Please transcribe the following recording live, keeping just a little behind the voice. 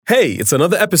Hey, it's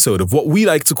another episode of what we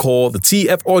like to call the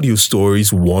TF Audio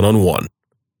Stories One-on-One.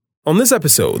 On this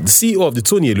episode, the CEO of the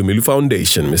Adeniyi Olayemi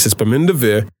Foundation, Mrs. Paminda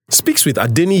Veer, speaks with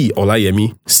Adeniyi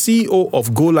Olayemi, CEO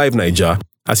of Go Live Naija,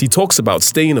 as he talks about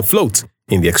staying afloat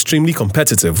in the extremely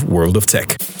competitive world of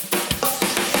tech.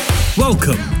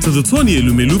 Welcome to the Adeniyi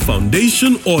Olayemi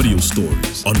Foundation Audio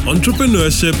Stories on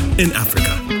entrepreneurship in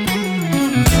Africa.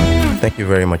 Thank you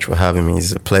very much for having me.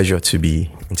 It's a pleasure to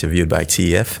be interviewed by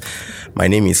TF. My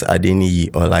name is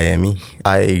Adeniyi Olayemi.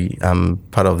 I am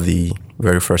part of the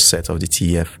very first set of the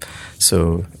TF.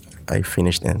 So I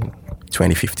finished in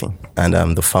 2015. And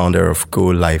I'm the founder of Go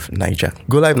Live Naija.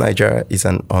 Go Live Naija is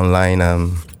an online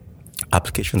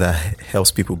application that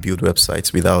helps people build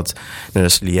websites without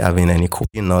necessarily having any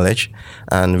coding knowledge.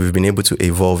 And we've been able to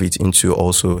evolve it into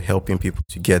also helping people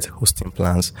to get hosting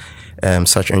plans,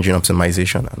 search engine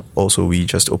optimization. And also we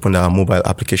just opened our mobile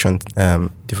application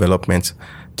development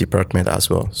department as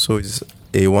well. So it's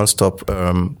a one-stop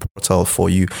portal for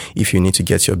you. If you need to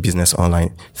get your business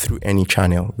online through any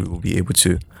channel, we will be able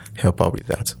to help out with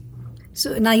that.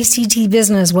 So an ICT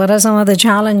business, what are some of the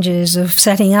challenges of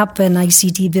setting up an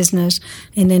ICT business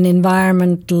in an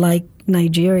environment like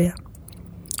Nigeria?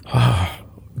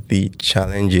 The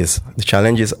challenges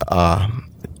are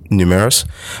numerous,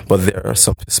 but there are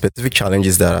some specific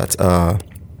challenges that are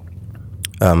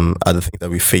the things that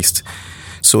we faced.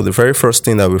 So the very first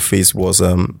thing that we faced was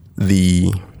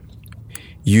the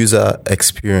user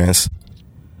experience.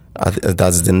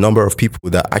 That's the number of people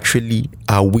that actually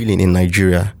are willing in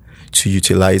Nigeria to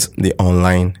utilize the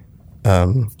online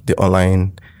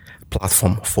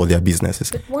platform for their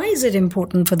businesses. But why is it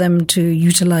important for them to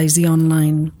utilize the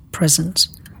online presence?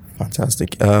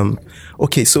 Fantastic.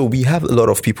 Okay, so we have a lot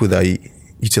of people that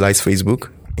utilize Facebook,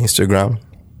 Instagram,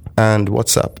 and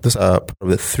WhatsApp. Those are part of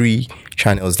the three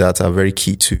channels that are very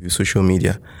key to social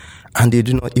media. And they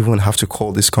do not even have to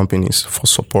call these companies for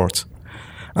support.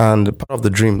 And part of the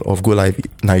dream of Go Live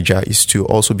Naija is to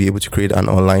also be able to create an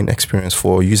online experience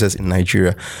for users in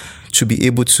Nigeria to be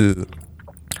able to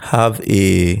have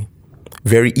a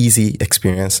very easy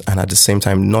experience and at the same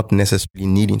time not necessarily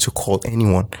needing to call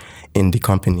anyone in the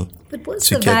company. But what's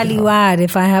the value add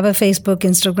if I have a Facebook,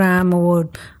 Instagram, or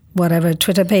whatever,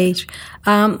 Twitter page,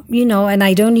 and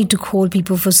I don't need to call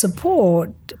people for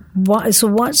support? So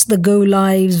what's the Go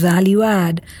Live's value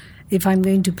add if I'm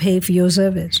going to pay for your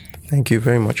service? Thank you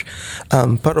very much.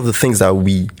 Part of the things that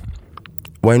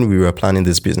when we were planning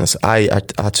this business, I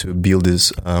had to build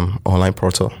this online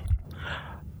portal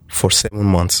for 7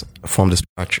 months from the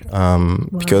scratch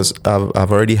because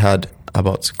I've already had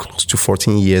about close to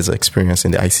 14 years experience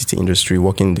in the ICT industry,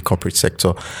 working in the corporate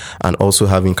sector and also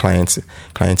having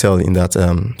clientele in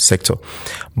that sector.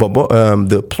 But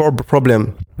the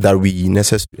problem that we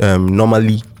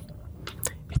normally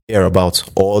hear about,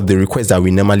 or the request that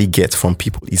we normally get from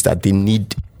people, is that they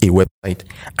need a website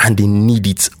and they need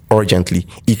it urgently.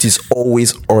 It is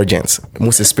always urgent,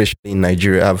 most especially in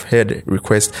Nigeria. I've heard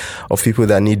requests of people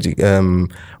that need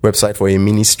website for a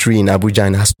ministry in Abuja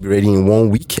and it has to be ready in 1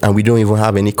 week, and we don't even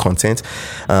have any content.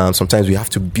 Sometimes we have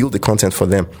to build the content for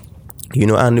them,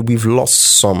 and we've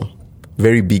lost some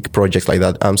very big projects like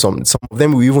that. Some of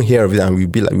them we even hear of it and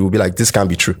we'll be like, this can't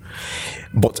be true.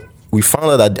 But we found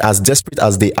out that as desperate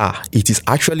as they are, it is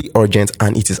actually urgent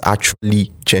and it is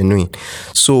actually genuine.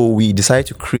 So we decided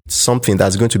to create something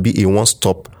that's going to be a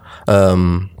one-stop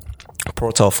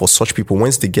portal for such people.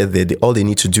 Once they get there, all they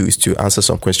need to do is to answer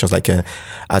some questions like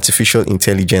artificial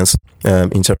intelligence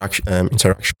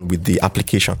interaction with the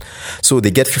application. So they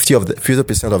get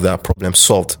 50% of their problems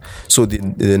solved. So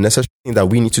the necessary thing that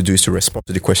we need to do is to respond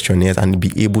to the questionnaires and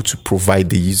be able to provide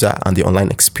the user and the online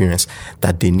experience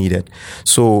that they needed.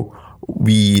 So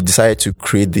we decided to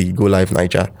create the Go Live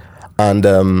Naija, and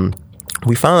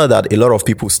we found out that a lot of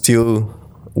people still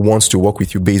want to work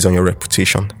with you based on your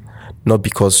reputation, not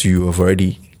because you have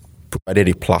already provided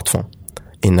a platform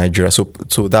in Nigeria. So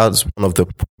that's one of the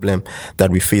problems that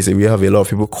we face. We have a lot of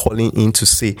people calling in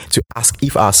to ask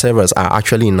if our servers are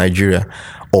actually in Nigeria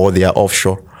or they are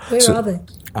offshore. Where are they?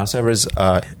 Our servers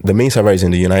the main server is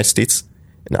in the United States.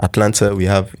 In Atlanta, we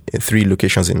have 3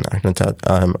 locations in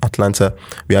Atlanta.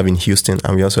 We have in Houston,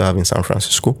 and we also have in San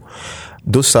Francisco.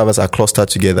 Those servers are clustered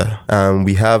together.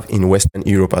 We have in Western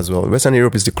Europe as well. Western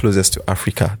Europe is the closest to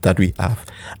Africa that we have.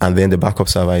 And then the backup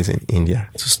server is in India.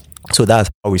 So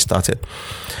that's how we started.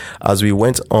 As we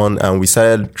went on and we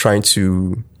started trying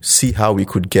to see how we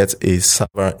could get a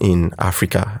server in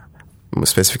Africa,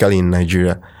 specifically in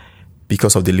Nigeria,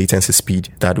 because of the latency speed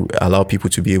that allow people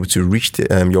to be able to reach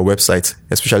your website,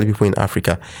 especially people in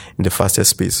Africa, in the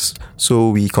fastest space. So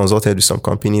we consulted with some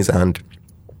companies and,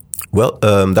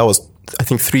 that was I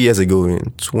think 3 years ago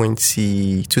in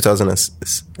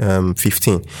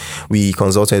 2015, we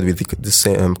consulted with the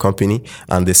same company,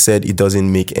 and they said it doesn't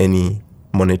make any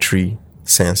monetary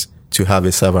sense to have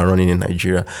a server running in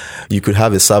Nigeria. You could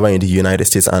have a server in the United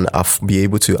States and be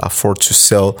able to afford to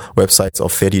sell websites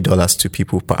of $30 to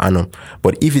people per annum.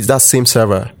 But if it's that same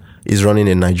server is running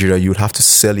in Nigeria, you would have to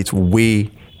sell it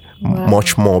way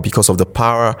much more because of the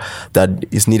power that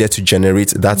is needed to generate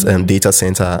that data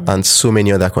center and so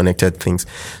many other connected things.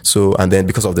 So, and then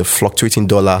because of the fluctuating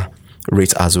dollar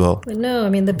rate as well. No, I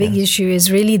mean, the big issue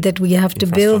is really that we have to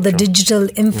build the digital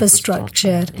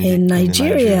infrastructure in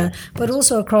Nigeria, but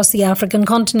also across the African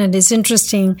continent. It's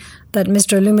interesting that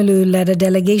Mr. Olumelu led a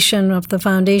delegation of the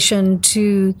foundation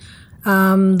to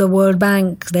the World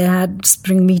Bank. They had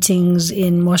spring meetings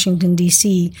in Washington,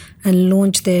 D.C. and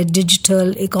launched their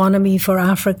digital economy for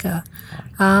Africa.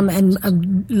 And a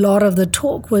lot of the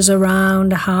talk was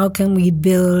around how can we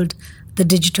build the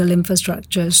digital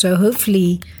infrastructure. So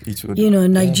hopefully,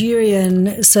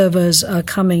 Nigerian servers are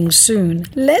coming soon.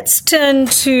 Let's turn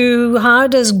to how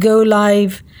does Go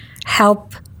Live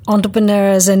help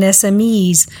entrepreneurs and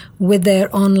SMEs with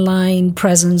their online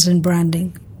presence and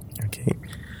branding? Okay.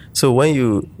 So when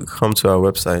you come to our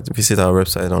website, visit our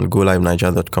website on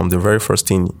golivenaija.com, the very first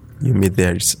thing you meet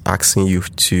there is asking you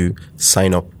to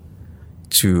sign up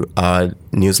to our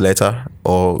newsletter,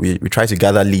 or we try to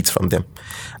gather leads from them.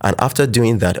 And after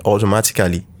doing that,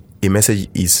 automatically, a message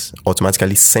is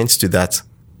automatically sent to that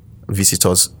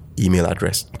visitor's email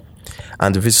address.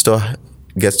 And the visitor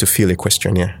gets to fill a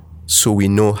questionnaire, so we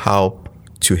know how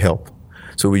to help.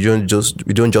 So we don't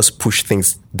just push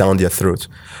things down their throat.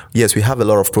 Yes, we have a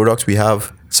lot of products. We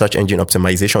have search engine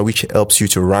optimization, which helps you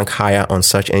to rank higher on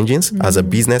search engines as a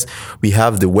business. We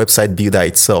have the website builder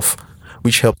itself,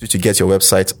 which helps you to get your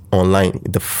website online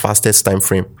in the fastest time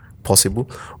frame possible.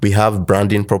 We have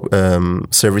branding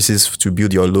services to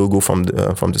build your logo from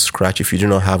the scratch if you do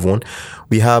not have one.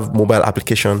 We have mobile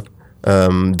application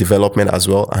development as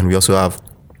well, and we also have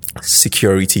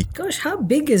security. Gosh, how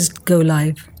big is Go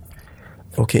Live?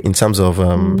 Okay, in terms of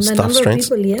staff strength.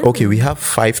 People, yeah. Okay, we have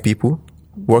 5 people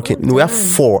working. No, we have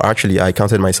 4 actually. I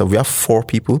counted myself. We have 4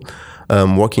 people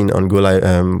working on Go Live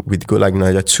with Go Live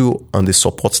Naija, 2 on the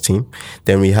support team.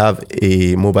 Then we have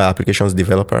a mobile applications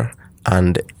developer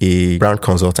and a brand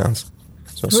consultant.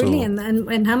 Really?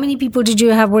 And how many people did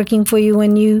you have working for you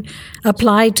when you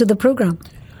applied to the program?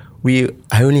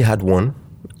 I only had one.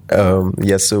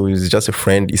 Yes, so he's just a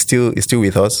friend. He's still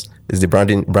with us. He's the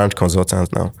brand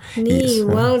consultant now.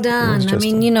 Well done. I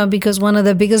mean, because one of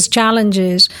the biggest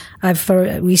challenges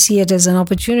we see it as an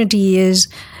opportunity is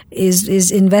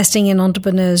investing in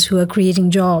entrepreneurs who are creating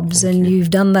jobs, and you've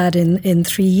done that in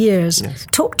 3 years. Yes.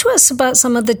 Talk to us about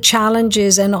some of the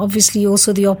challenges and obviously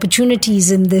also the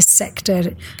opportunities in this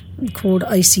sector called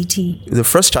ICT. The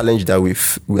first challenge that we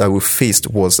faced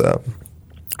was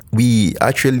we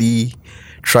actually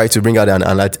try to bring out an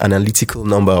analytical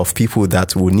number of people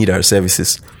that will need our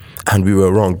services. And we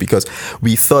were wrong, because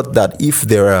we thought that if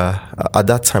there are, at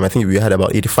that time, I think we had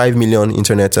about 85 million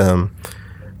internet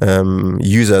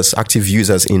active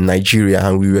users in Nigeria.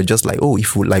 And we were just like,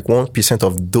 if 1%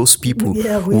 of those people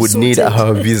would need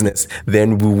our business,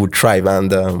 then we would thrive.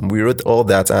 And we wrote all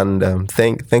that. And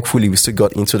thankfully, we still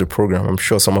got into the program. I'm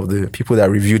sure some of the people that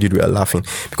reviewed it were laughing,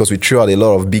 because we threw out a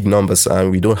lot of big numbers,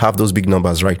 and we don't have those big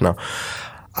numbers right now.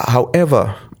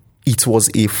 However, it was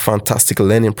a fantastic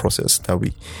learning process I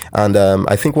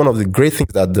think one of the great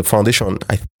things that the foundation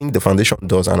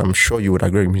does, and I'm sure you would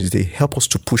agree with me, is they help us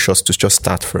to push us to just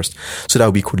start first, so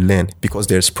that we could learn, because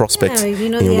there's prospects. Yeah,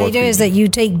 the idea is that you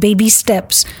take baby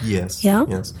steps. Yes. Yeah.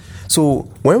 Yes. So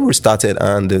when we started,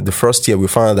 and the first year, we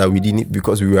found that we didn't,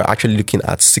 because we were actually looking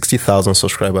at 60,000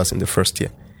 subscribers in the first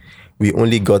year. We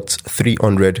only got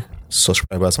 300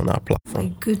 subscribers on our platform.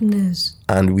 My goodness.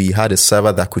 And we had a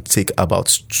server that could take about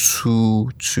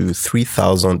 2,000 to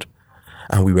 3,000,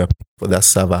 and we were paying for that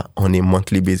server on a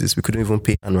monthly basis. We couldn't even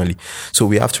pay annually. So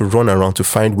we have to run around to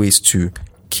find ways to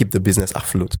keep the business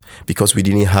afloat, because we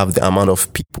didn't have the amount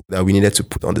of people that we needed to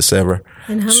put on the server.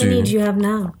 And how many do you have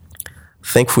now?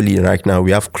 Thankfully, right now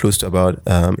we have close to about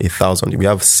 1,000. We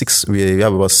have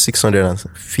about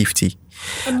 650.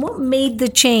 And what made the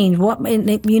change?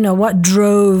 What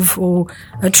drove or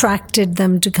attracted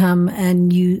them to come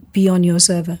and you be on your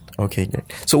server? Okay,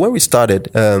 great. So when we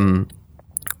started,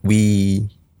 we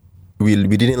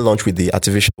didn't launch with the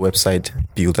artificial website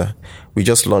builder. We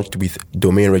just launched with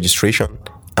domain registration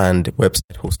and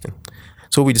website hosting.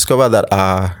 So we discovered that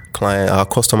our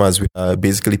customers were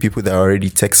basically people that are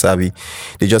already tech savvy.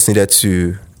 They just needed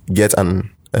to get an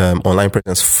online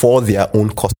presence for their own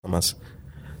customers.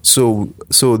 So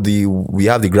we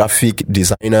have the graphic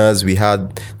designers, we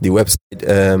had the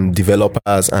website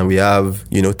developers, and we have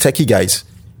techie guys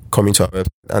coming to our website,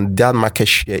 and that market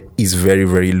share is very,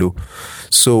 very low.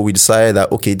 So we decided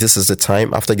that okay, this is the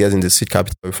time. After getting the seed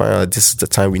capital, we found out that this is the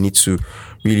time we need to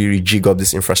really rejig up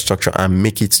this infrastructure and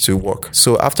make it to work.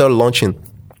 So after launching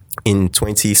in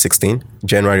 2016,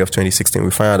 January of 2016,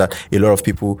 we found out that a lot of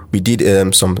people, we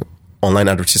did some online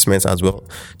advertisements as well.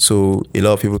 So a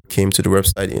lot of people came to the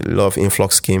website, a lot of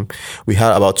influx came. We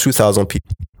had about 2,000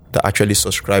 people that actually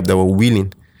subscribed, that were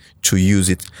willing to use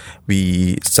it.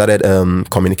 We started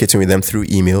communicating with them through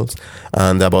emails,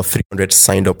 and about 300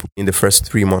 signed up in the first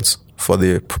 3 months for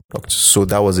the product. So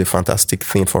that was a fantastic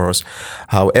thing for us.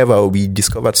 However, we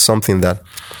discovered something, that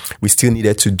we still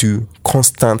needed to do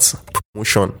constant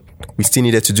promotion. We still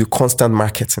needed to do constant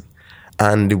marketing.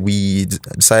 And we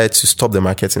decided to stop the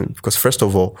marketing because, first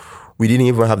of all, we didn't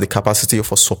even have the capacity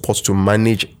for support to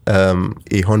manage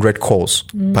 100 calls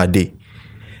per day.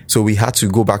 So we had to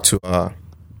go back to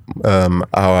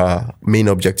our main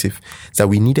objective, that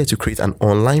we needed to create an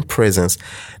online presence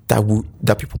that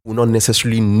people would not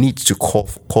necessarily need to call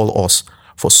us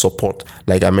for support.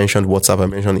 Like I mentioned WhatsApp, I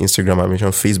mentioned Instagram, I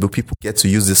mentioned Facebook. People get to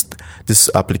use these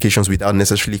applications without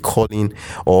necessarily calling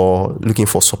or looking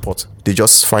for support. They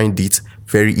just find it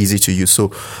very easy to use.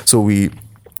 So we've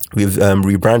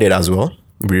rebranded as well.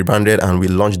 We rebranded and we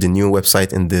launched the new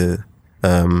website in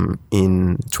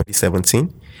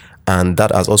 2017, and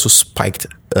that has also spiked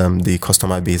the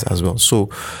customer base as well. So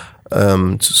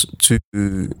to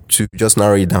just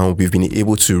narrow it down, we've been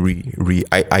able to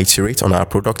reiterate on our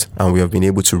product, and we have been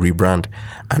able to rebrand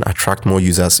and attract more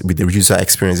users with the user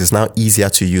experience. It's now easier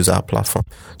to use our platform,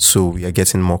 so we are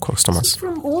getting more customers. So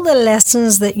from all the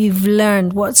lessons that you've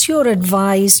learned, what's your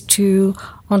advice to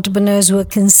entrepreneurs who are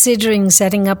considering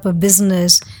setting up a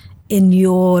business in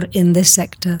this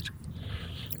sector?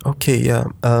 Okay, yeah.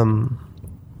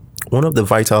 One of the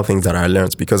vital things that I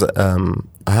learned, because I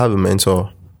have a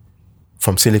mentor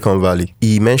from Silicon Valley.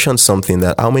 He mentioned something,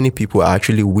 that how many people are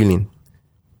actually willing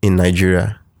in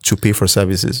Nigeria to pay for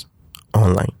services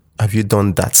online. Have you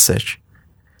done that search?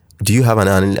 Do you have an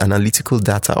analytical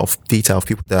data of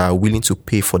people that are willing to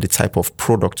pay for the type of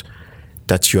product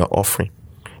that you are offering?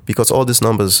 Because all these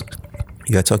numbers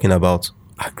you are talking about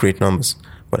are great numbers,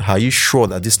 but are you sure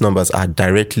that these numbers are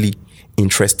directly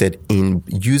interested in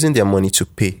using their money to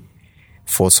pay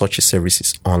for such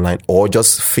services online, or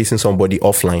just facing somebody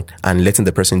offline and letting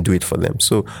the person do it for them?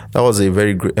 So that was a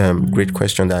very great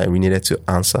question that we needed to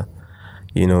answer,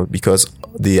 because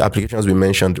the applications we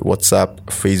mentioned, WhatsApp,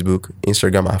 Facebook,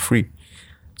 Instagram, are free.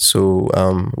 So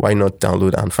why not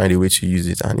download and find a way to use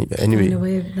it? And anyway,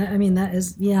 that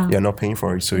is, yeah. You're not paying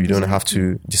for it, so you don't have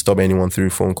to disturb anyone through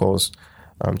phone calls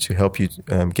to help you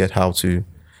get how to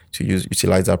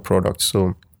utilize that product.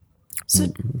 So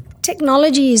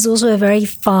technology is also a very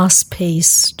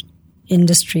fast-paced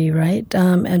industry, right?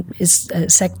 And it's a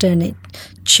sector, and it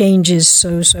changes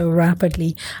so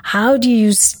rapidly. How do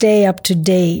you stay up to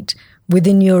date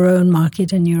within your own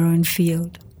market and your own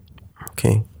field?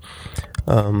 Okay.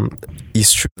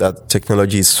 It's true that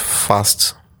technology is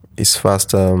fast. Is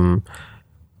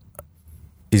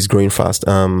growing fast.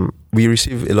 We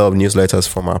receive a lot of newsletters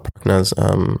from our partners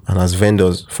and as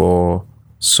vendors for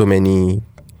so many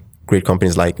great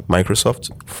companies like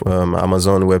Microsoft,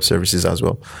 Amazon Web Services as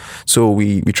well. So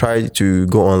we try to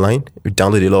go online. We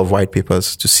download a lot of white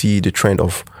papers to see the trend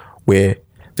of where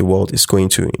the world is going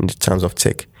to in terms of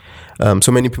tech.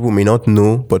 So many people may not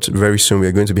know, but very soon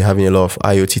we're going to be having a lot of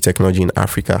IoT technology in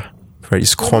Africa.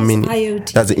 It's coming.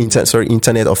 IoT? That's the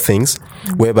Internet of Things,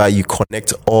 whereby you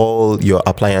connect all your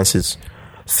appliances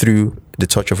through the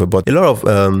touch of a button. A lot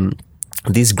of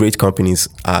these great companies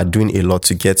are doing a lot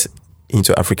to get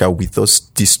into Africa with those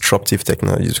disruptive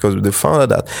technologies, because they found out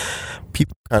that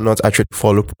people cannot actually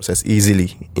follow process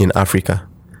easily in Africa.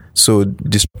 So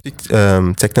disruptive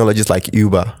technologies like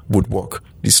Uber would work.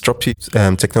 Disruptive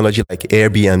technology like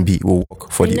Airbnb will work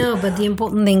for you. No, but the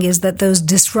important thing is that those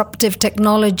disruptive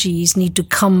technologies need to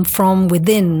come from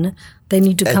within. They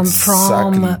need to come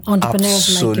from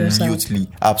entrepreneurs like yourself.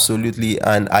 Absolutely.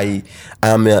 And I'm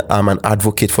an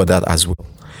advocate for that as well.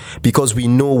 Because we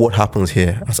know what happens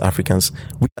here as Africans.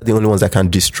 We are the only ones that can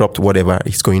disrupt whatever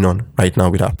is going on right now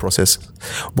with our process.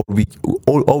 But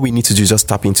all we need to do is just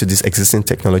tap into these existing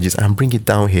technologies and bring it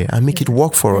down here and make it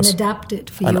work for us. And adapt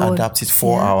it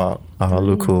for our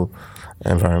local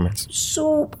environments.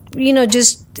 So,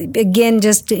 just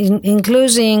in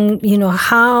closing,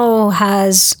 how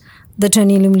has the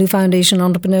Tony Elumelu Foundation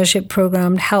Entrepreneurship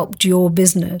Program helped your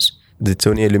business? The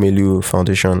Tony Elumelu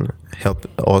Foundation helped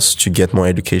us to get more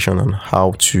education on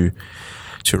how to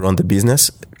to run the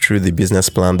business through the business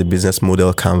plan, the business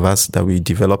model canvas that we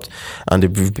developed. And the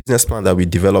business plan that we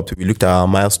developed, we looked at our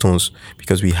milestones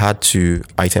because we had to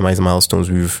itemize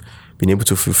milestones. We've been able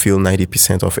to fulfill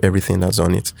 90% of everything that's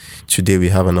on it. Today, we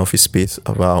have an office space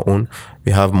of our own.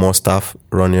 We have more staff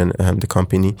running the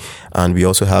company, and we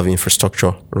also have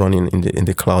infrastructure running in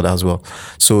the cloud as well.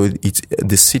 So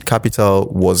the seed capital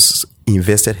was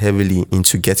invested heavily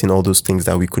into getting all those things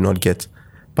that we could not get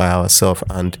by ourselves,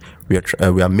 and we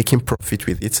are making profit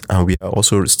with it, and we are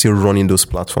also still running those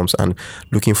platforms and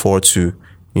looking forward to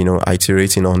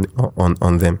iterating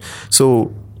on them.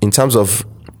 So in terms of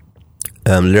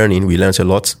learning, we learned a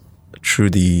lot through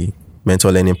the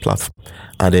mentor learning platform,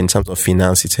 and in terms of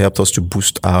finance, it helped us to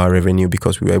boost our revenue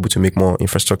because we were able to make more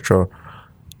infrastructure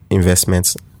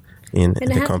investments in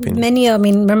the company.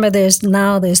 Remember there's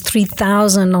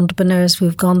 3,000 entrepreneurs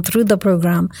who've gone through the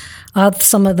program.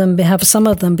 Some of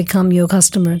them become your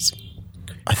customers?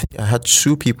 I think I had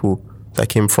 2 people that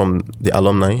came from the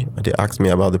alumni. They asked me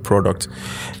about the product.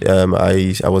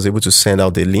 I was able to send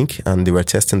out the link, and they were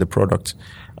testing the product.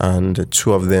 And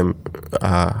 2 of them,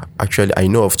 actually, I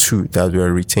know of 2 that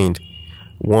were retained.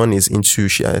 One is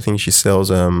I think she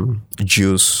sells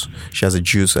juice. She has a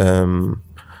juice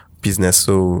business,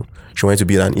 so she wanted to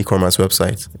build an e-commerce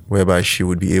website whereby she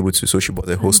would be able to. So she bought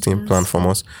a hosting plan from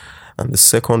us. And the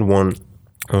second one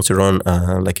wants to run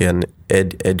like an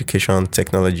education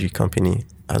technology company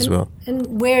as well.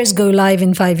 And where is Go Live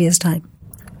in 5 years' time?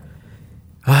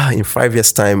 In 5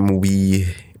 years' time,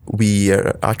 we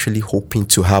are actually hoping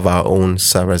to have our own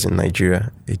servers in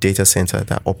Nigeria, a data center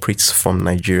that operates from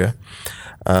Nigeria,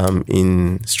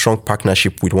 in strong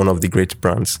partnership with one of the great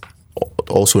brands,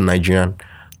 also Nigerian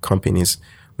companies.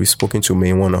 We've spoken to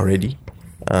Main One already,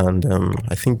 and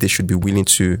I think they should be willing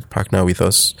to partner with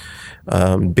us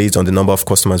based on the number of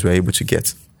customers we're able to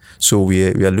get. So we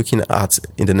are looking at,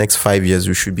 in the next 5 years,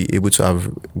 we should be able to have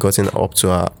gotten up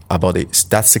to about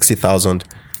that 60,000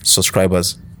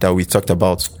 subscribers that we talked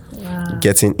about. Wow.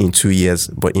 Getting in 2 years.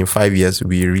 But in 5 years,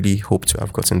 we really hope to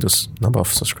have gotten those number of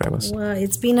subscribers. Well,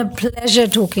 it's been a pleasure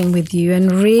talking with you,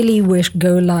 and really wish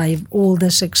Go Live all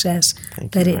the success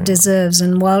that it deserves.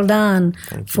 And well done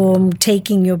for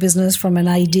taking your business from an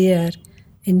idea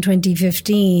in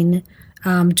 2015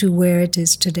 to where it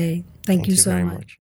is today. Thank you so much.